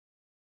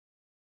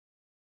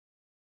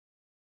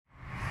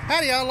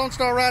Howdy y'all, Lone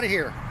Star Rider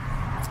here.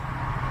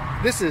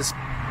 This is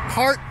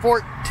part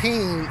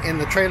 14 in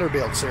the trailer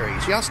build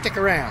series. Y'all stick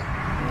around.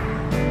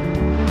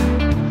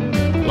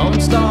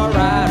 Lone Star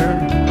Rider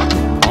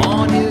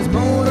on his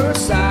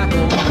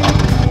motorcycle,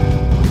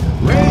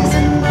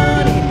 raising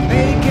money,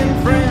 making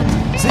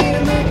friends,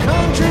 seeing the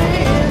country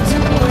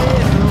into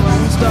it.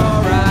 Lone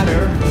Star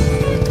Rider.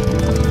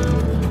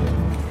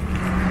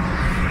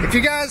 If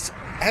you guys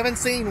haven't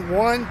seen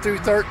 1 through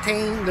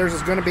 13,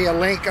 there's going to be a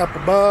link up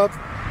above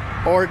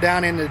or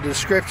down in the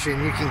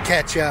description. You can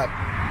catch up.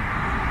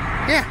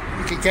 Yeah,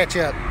 you can catch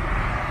up.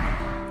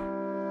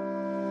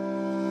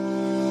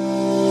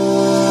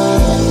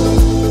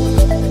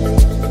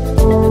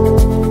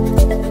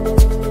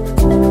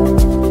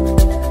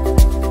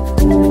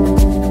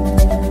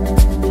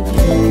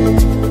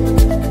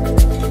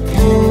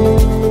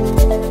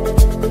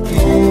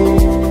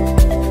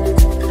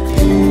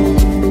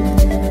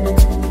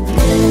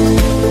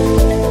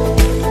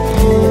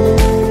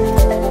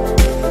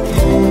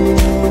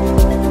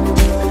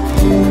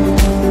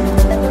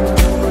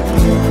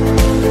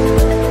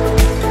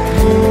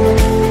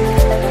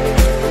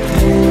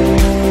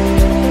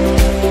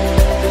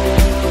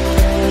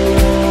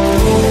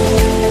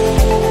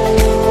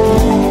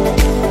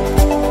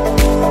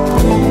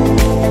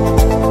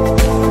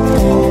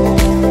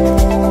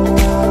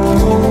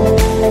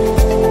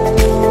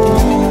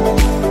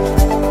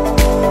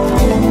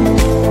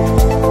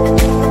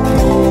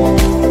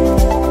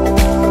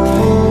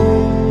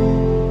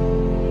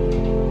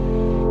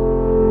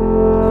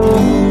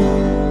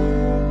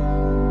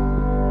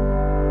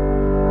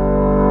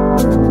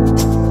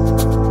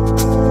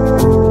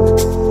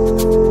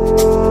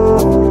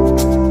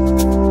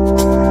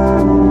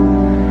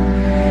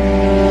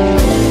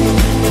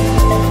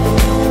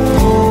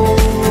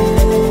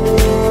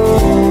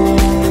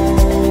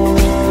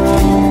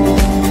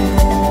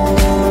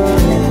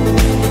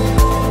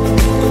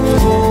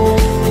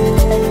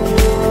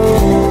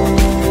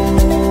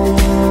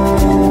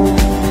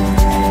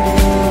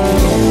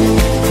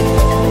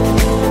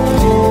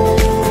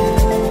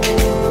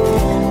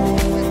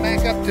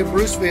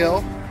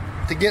 Bruceville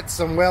to get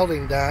some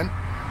welding done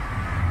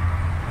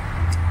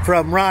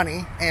from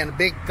Ronnie, and a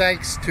big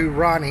thanks to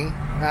Ronnie.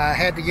 I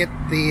had to get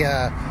the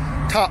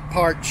top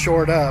part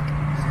shored up,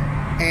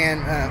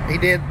 and he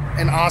did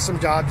an awesome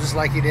job just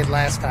like he did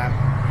last time.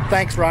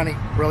 Thanks, Ronnie,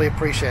 really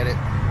appreciate it.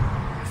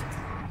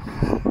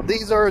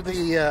 These are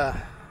the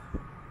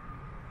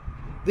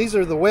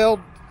weld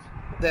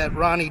that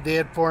Ronnie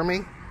did for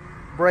me,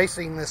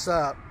 bracing this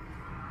up,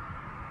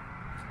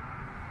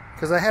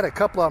 because I had a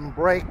couple of them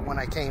break when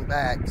I came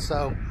back.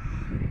 So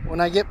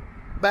when I get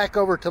back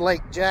over to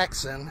Lake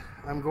Jackson,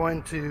 I'm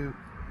going to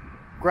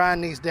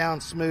grind these down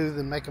smooth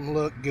and make them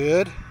look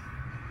good,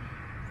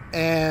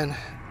 and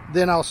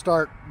then I'll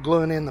start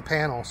gluing in the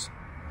panels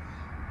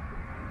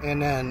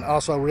and then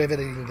also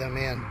riveting them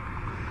in.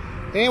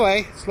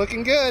 Anyway, it's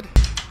looking good.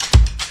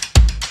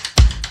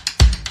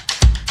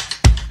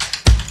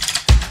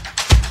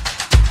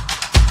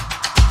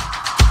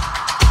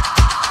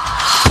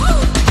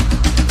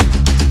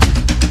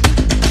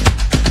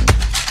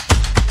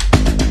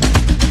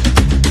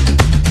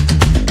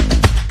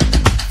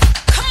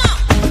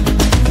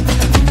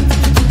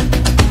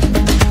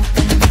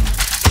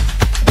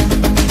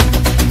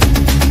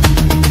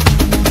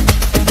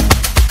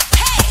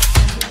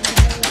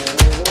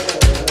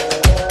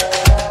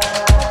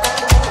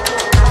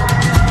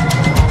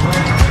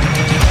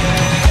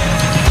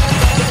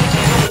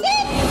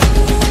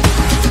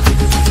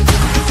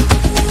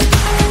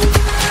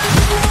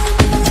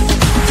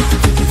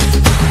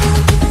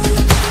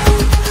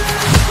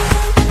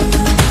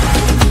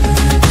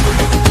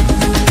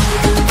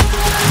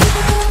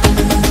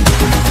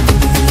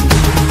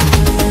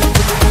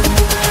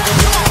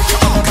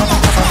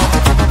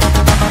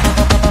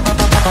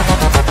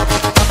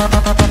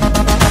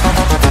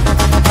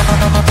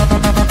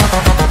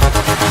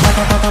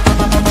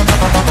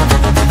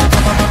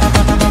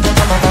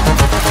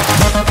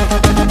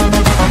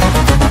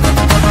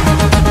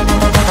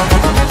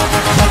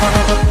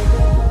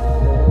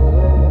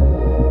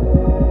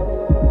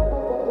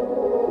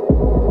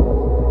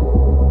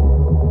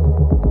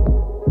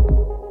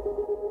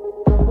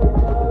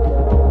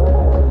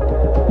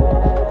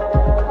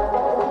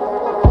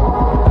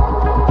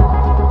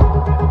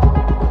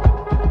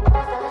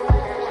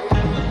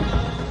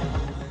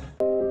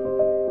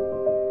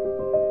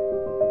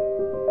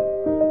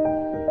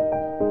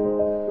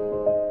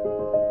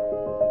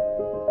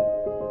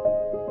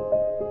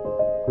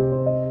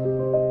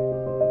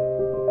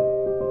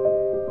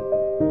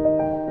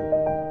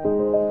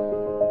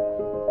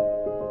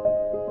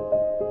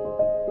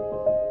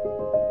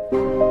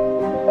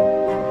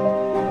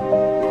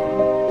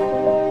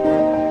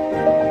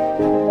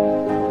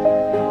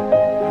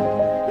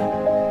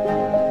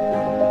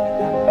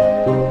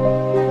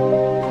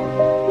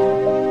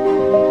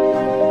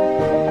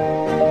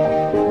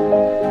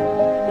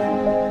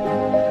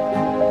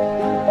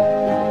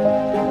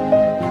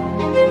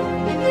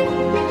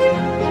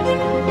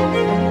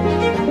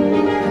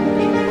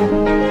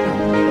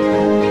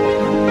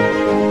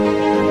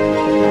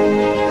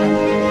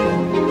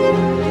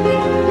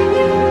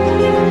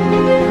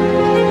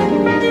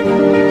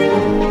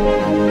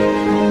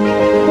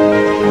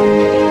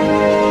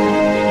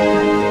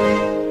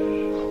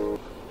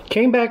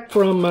 Came back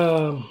from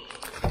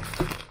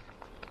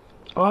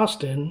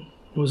Austin,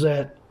 was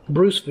at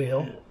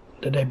Bruceville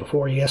the day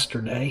before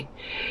yesterday,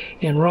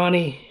 and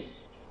Ronnie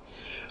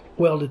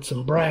welded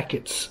some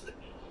brackets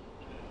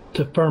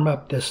to firm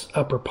up this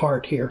upper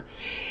part here.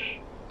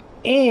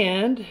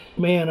 And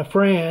me and a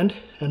friend,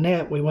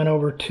 Annette, we went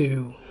over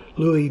to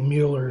Louie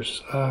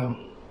Mueller's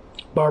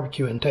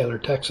Barbecue in Taylor,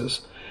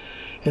 Texas.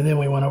 And then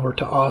we went over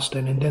to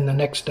Austin, and then the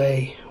next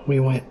day we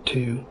went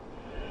to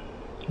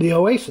the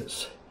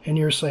Oasis. And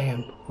you're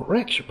saying,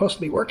 Rex, you're supposed to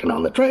be working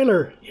on the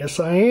trailer. Yes,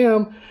 I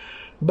am.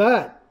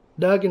 But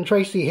Doug and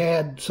Traci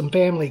had some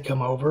family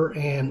come over,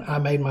 and I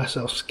made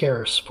myself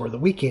scarce for the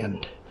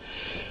weekend.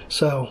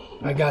 So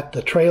I got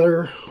the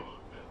trailer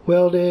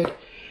welded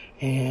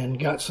and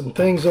got some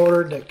things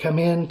ordered that come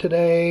in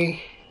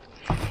today.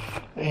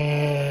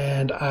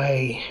 And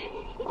I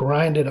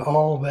grinded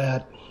all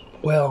that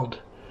weld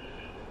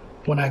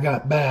when I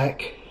got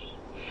back,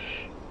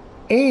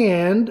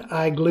 and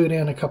I glued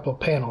in a couple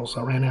of panels.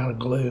 I ran out of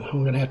glue.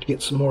 I'm going to have to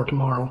get some more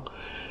tomorrow.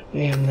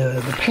 And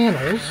the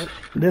panels,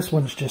 this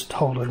one's just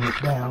holding it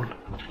down,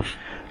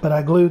 but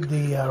I glued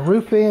the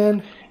roof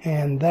in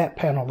and that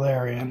panel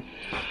there in.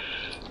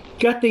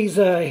 Got these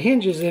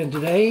hinges in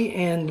today,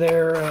 and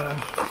they're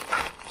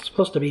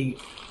supposed to be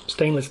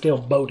stainless steel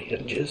boat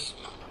hinges.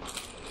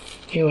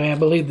 Anyway, I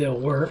believe they'll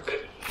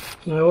work.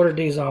 I ordered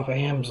these off of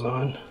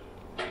Amazon.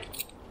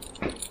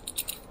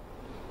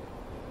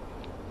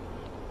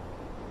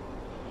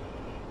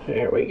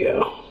 There we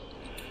go.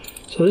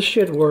 So this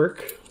should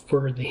work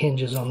for the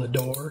hinges on the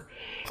door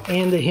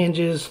and the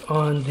hinges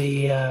on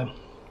the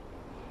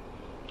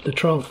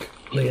trunk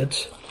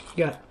lids.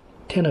 Got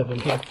 10 of them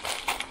here.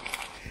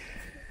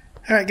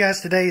 Alright guys,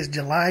 today is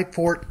July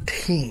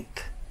 14th.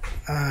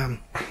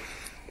 I'm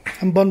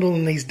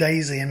bundling these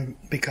days in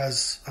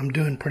because I'm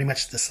doing pretty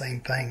much the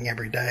same thing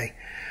every day.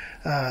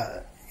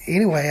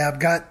 Anyway, I've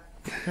got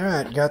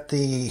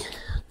the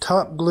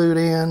top glued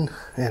in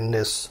and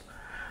this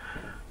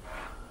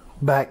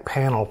back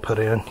panel put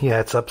in.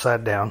 Yeah, it's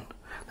upside down.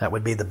 That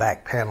would be the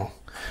back panel.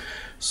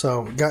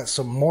 So got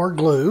some more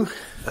glue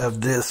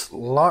of this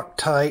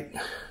Loctite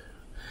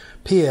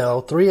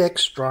PL 3X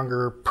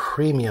Stronger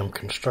Premium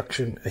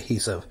Construction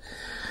Adhesive.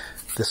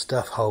 This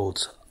stuff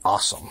holds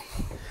awesome.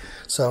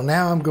 So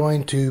now I'm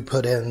going to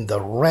put in the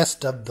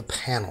rest of the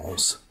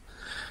panels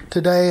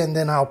today, and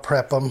then I'll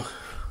prep them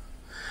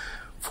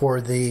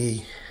for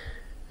the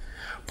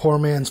poor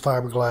man's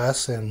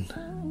fiberglass. And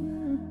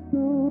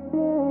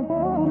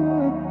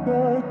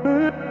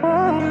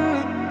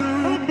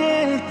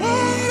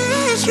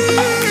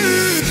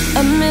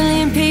a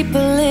million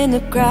people in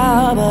the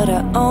crowd, but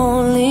I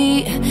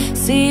only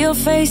see your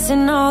face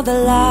in all the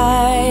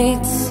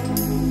lights.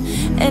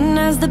 And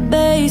as the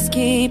bass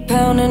keep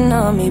pounding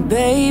on me,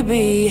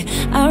 baby,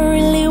 I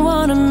really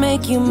wanna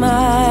make you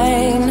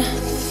mine.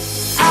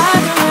 I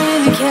don't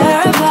really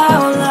care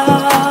about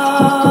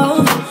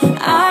love.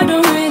 I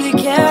don't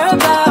really care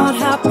about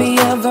happy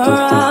ever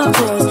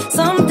after.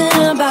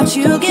 Something about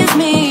you gives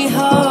me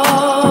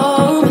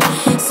hope.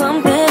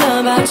 Something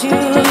about you,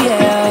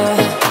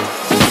 yeah.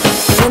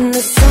 When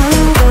the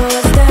sun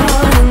goes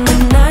down and the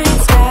night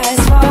sky's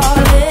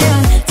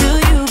falling, do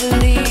you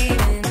believe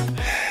in?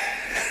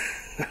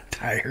 I'm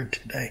tired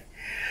today.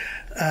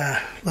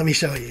 Let me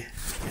show you.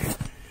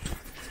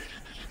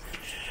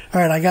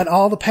 Alright, I got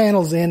all the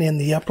panels in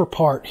the upper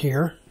part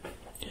here.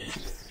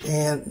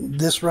 And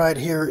this right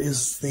here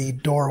is the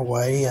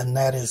doorway, and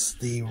that is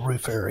the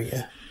roof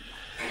area.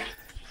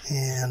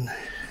 And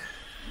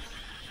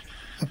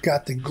I've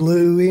got the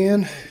glue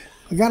in.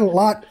 I got a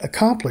lot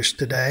accomplished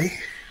today.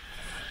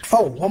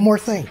 Oh, one more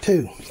thing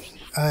too.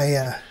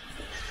 I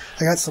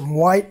got some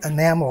white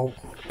enamel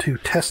to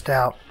test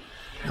out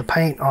the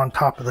paint on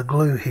top of the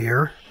glue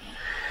here.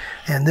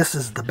 And this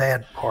is the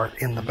bad part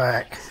in the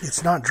back.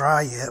 It's not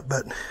dry yet,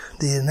 but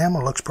the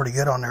enamel looks pretty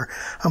good on there.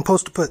 I'm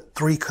supposed to put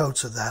 3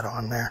 coats of that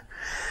on there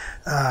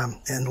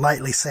and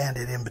lightly sand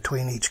it in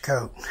between each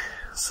coat.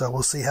 So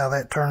we'll see how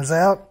that turns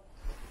out.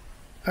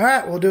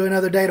 Alright, we'll do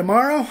another day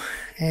tomorrow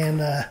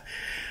and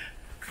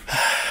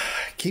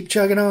keep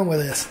chugging on with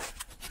this.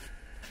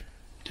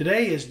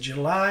 Today is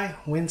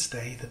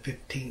Wednesday the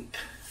 15th.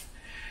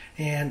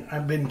 And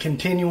I've been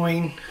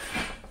continuing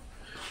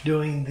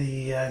doing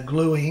the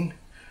gluing,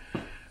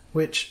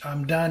 which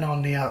I'm done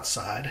on the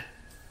outside.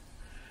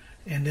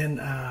 And then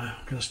I'm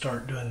going to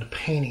start doing the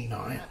painting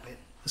on it.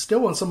 I still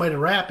want somebody to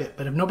wrap it,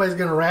 but if nobody's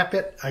going to wrap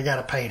it, I got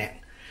to paint it.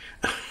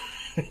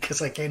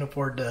 Because I can't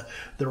afford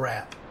the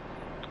wrap.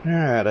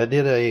 Alright, I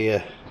did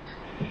a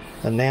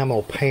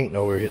enamel paint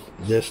over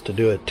this to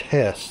do a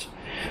test.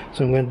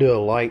 So I'm going to do a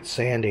light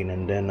sanding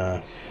and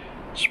then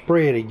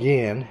spray it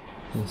again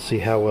and see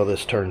how well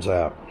this turns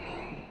out.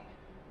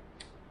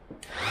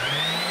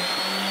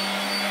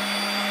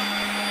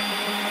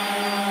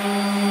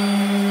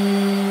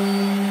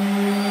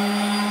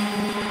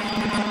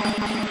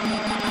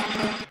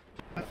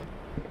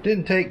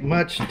 Didn't take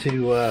much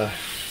to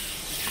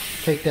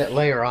take that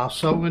layer off,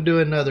 so I'm going to do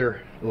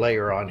another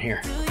layer on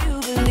here. Do you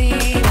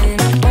believe in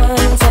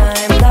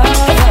one-time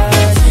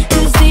lovers?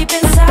 'Cause deep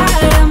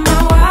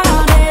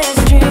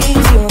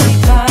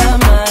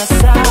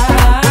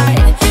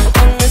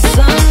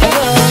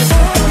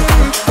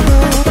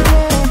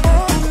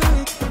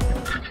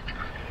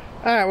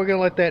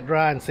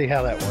try and see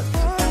how that works.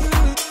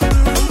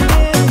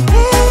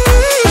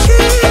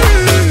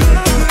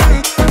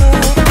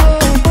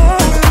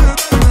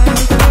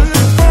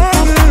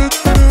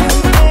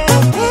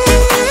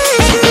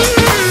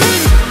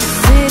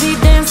 City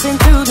dancing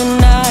through the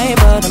night,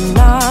 but I'm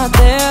not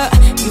there.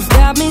 You've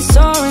got me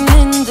soaring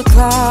in the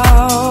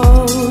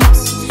clouds,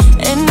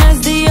 and as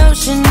the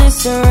ocean is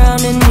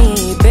surrounding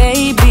me,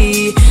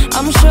 baby,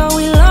 I'm sure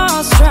we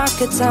lost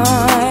track of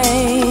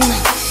time.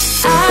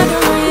 I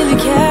don't really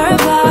care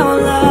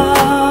about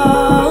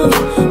love.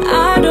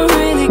 I don't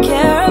really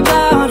care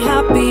about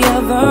happy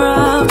ever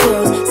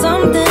afters.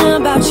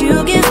 Something about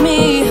you gives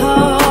me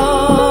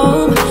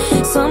hope.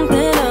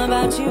 Something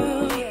about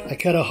you, yeah. I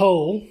cut a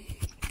hole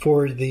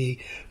for the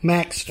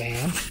Mac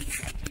stand.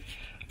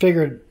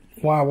 Figured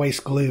why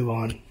waste glue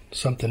on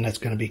something that's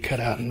going to be cut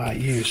out and not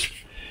used.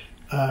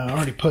 I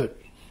already put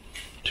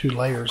 2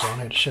 layers on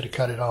it. Should have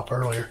cut it off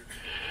earlier.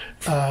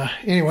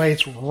 Anyway,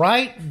 it's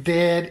right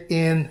dead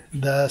in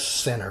the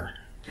center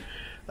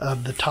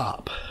of the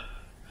top.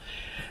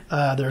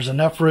 There's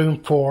enough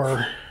room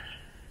for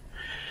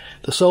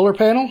the solar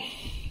panel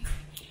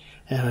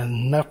and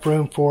enough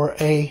room for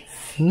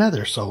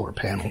another solar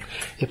panel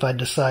if I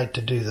decide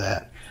to do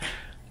that.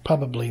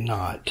 Probably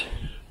not.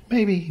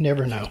 Maybe, you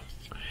never know.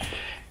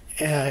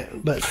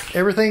 But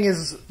everything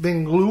has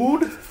been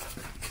glued.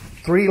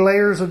 3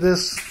 layers of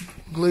this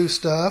glue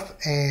stuff,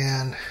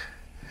 and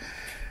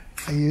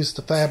I used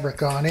the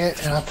fabric on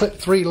it, and I put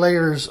 3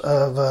 layers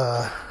of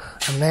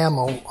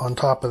enamel on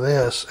top of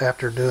this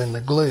after doing the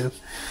glue.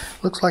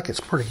 Looks like it's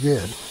pretty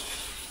good.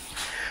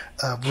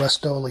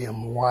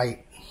 Rust-Oleum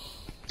white.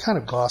 Kind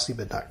of glossy,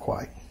 but not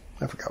quite.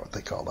 I forgot what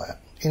they call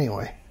that.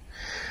 Anyway,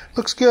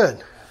 looks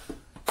good.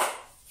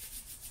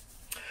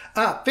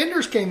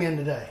 Fenders came in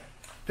today.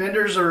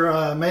 Fenders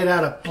are made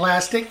out of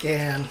plastic,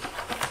 and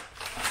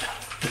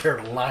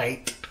they're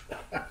light.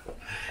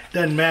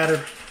 Doesn't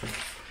matter.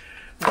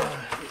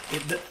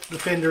 The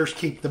fenders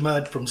keep the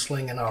mud from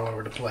slinging all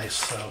over the place,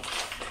 so,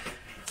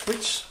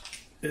 which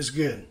is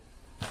good.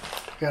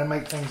 Got to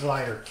make things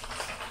lighter.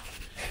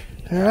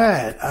 All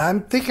right, I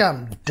think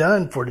I'm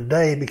done for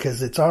today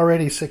because it's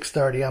already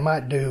 6:30. I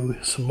might do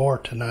some more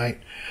tonight,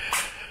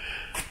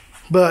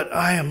 but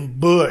I am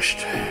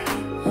bushed.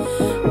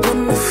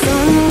 When the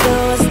sun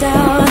goes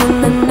down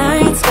and the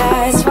night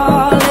sky's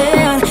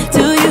falling,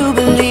 do you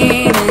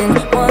believe in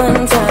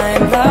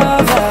one-time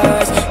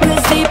lovers?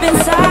 'Cause deep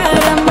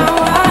inside of my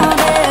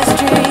wildest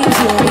dreams,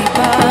 you'll be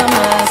by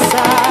my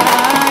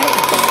side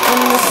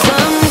when the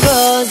sun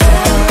goes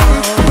down.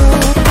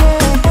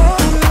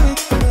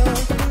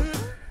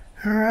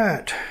 All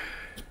right.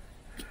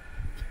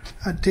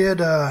 I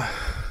did, I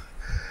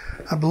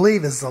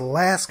believe is the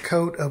last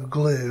coat of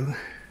glue,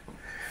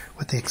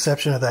 with the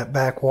exception of that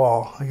back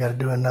wall. I got to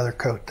do another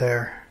coat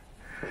there.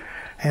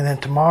 And then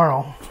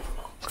tomorrow,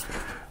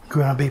 I'm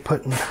going to be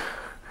putting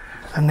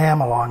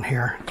enamel on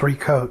here, 3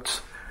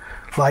 coats,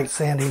 light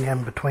sanding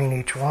in between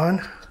each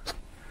one.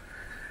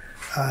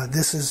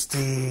 This is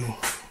the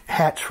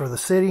hatch for the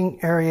sitting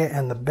area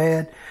and the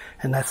bed,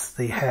 and that's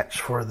the hatch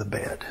for the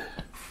bed.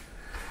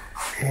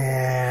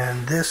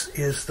 And this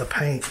is the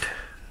paint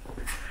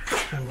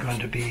I'm going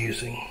to be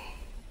using.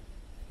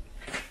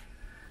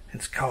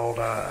 It's called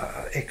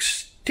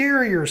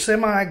Exterior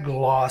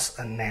Semi-Gloss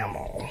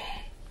Enamel.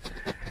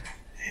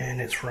 And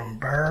it's from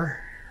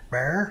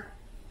Bear?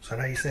 Is that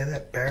how you say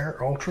that? Bear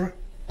Ultra?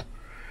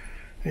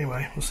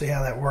 Anyway, we'll see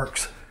how that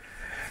works.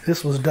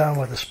 This was done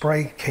with a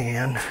spray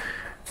can,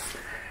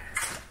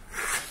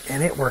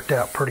 and it worked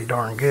out pretty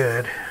darn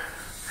good.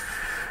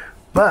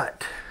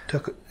 But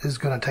it's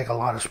going to take a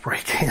lot of spray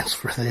cans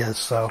for this,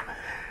 so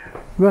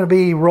I'm going to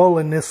be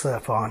rolling this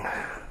stuff on.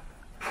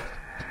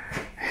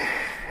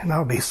 And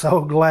I'll be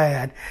so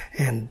glad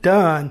and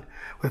done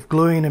with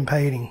gluing and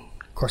painting.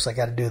 Of course, I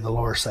got to do the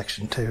lower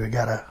section too. I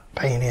got to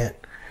paint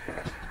it.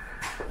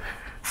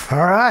 All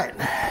right.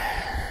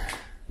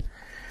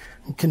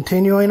 I'm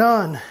continuing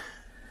on.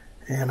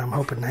 And I'm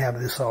hoping to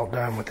have this all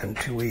done within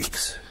 2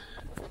 weeks.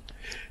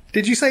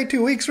 Did you say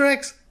 2 weeks,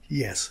 Rex?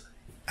 Yes,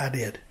 I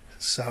did.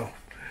 So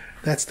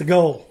that's the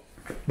goal.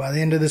 By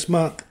the end of this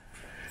month,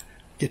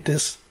 get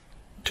this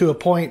to a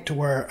point to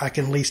where I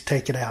can at least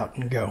take it out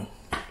and go.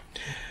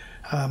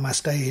 My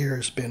stay here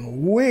has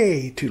been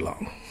way too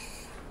long.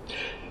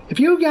 If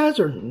you guys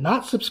are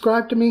not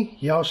subscribed to me,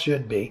 y'all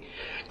should be.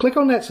 Click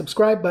on that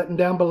subscribe button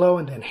down below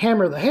and then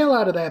hammer the hell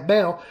out of that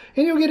bell,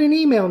 and you'll get an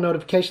email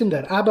notification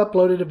that I've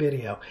uploaded a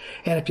video.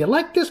 And if you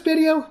like this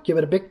video, give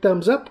it a big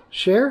thumbs up,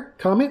 share,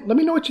 comment, let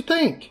me know what you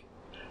think.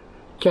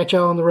 Catch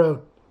y'all on the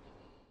road.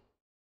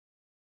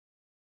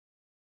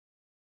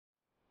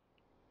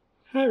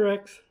 Hi,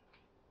 Rex.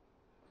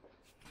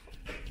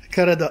 I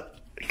cutted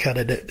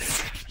it.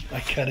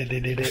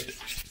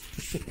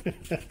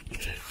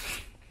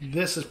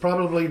 This is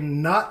probably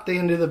not the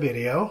end of the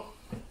video.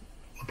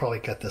 I'll probably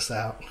cut this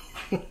out.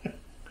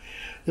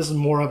 This is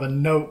more of a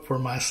note for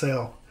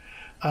myself.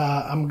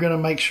 I'm going to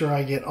make sure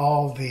I get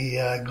all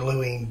the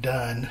gluing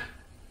done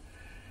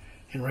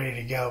and ready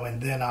to go,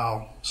 and then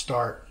I'll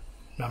start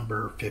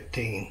number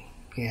 15.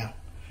 Yeah,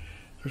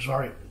 there's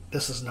already,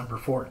 this is number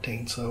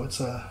 14, so it's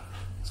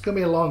gonna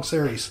be a long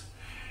series.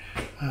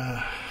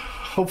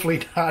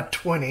 Hopefully not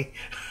 20.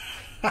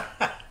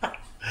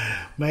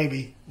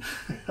 Maybe.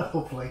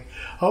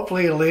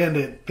 Hopefully it'll end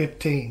at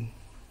 15.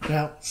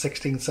 Now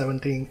 16,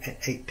 17,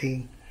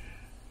 18.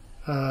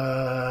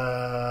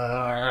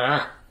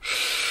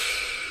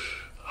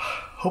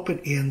 Hope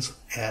it ends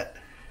at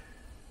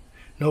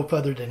no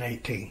further than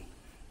 18.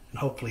 And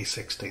hopefully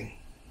 16.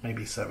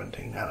 Maybe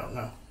 17. I don't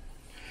know.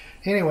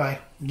 Anyway,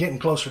 getting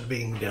closer to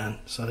being done,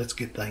 so that's a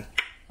good thing.